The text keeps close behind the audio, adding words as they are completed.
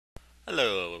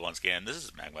Hello, once again, this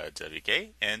is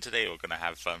magmawk, and today we're going to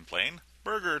have fun playing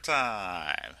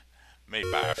Burgertime, made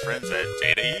by our friends at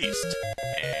Data East.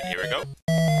 And here we go.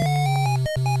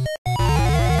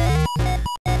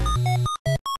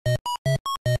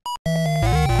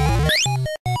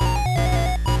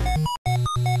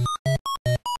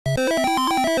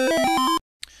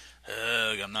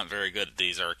 I'm not very good at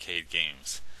these arcade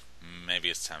games. Maybe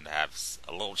it's time to have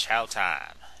a little chow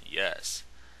time. Yes,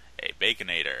 a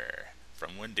Baconator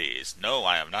from Wendy's. No,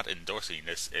 I am not endorsing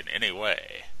this in any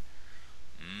way.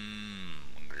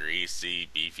 Greasy,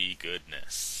 beefy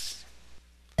goodness.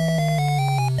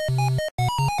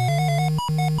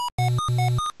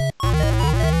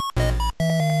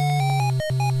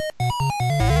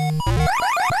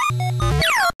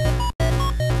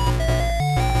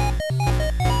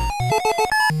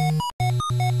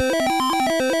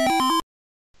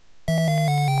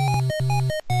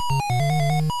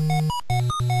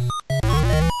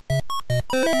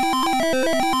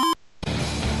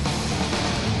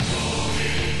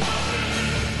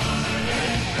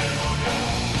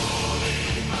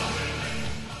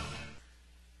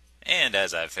 And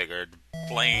as I figured,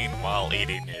 playing while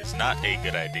eating is not a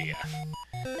good idea.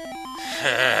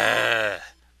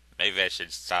 Maybe I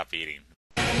should stop eating.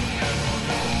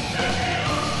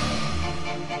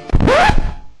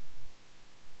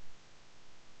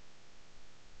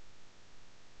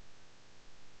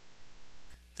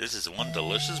 This is one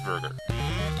delicious burger.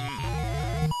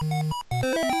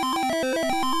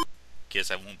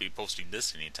 Guess I won't be posting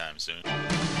this anytime soon.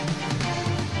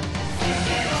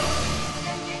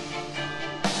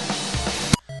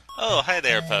 Oh, hi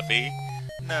there, puppy.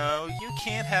 No, you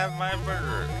can't have my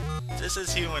burger. This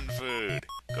is human food.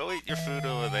 Go eat your food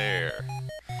over there.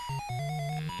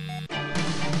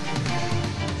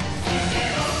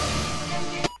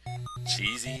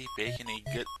 Cheesy, bacony,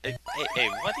 good. Hey,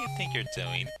 what do you think you're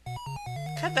doing?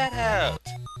 Cut that out.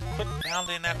 Quit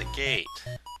pounding at the gate.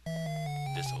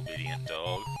 Disobedient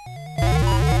dog.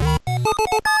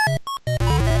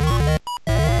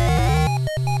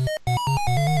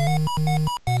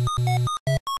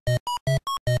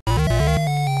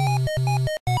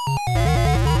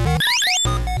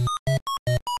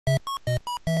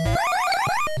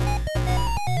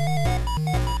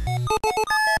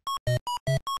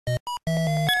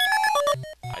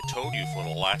 I told you for the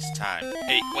last time.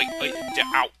 Hey, wait,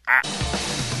 ow, ah.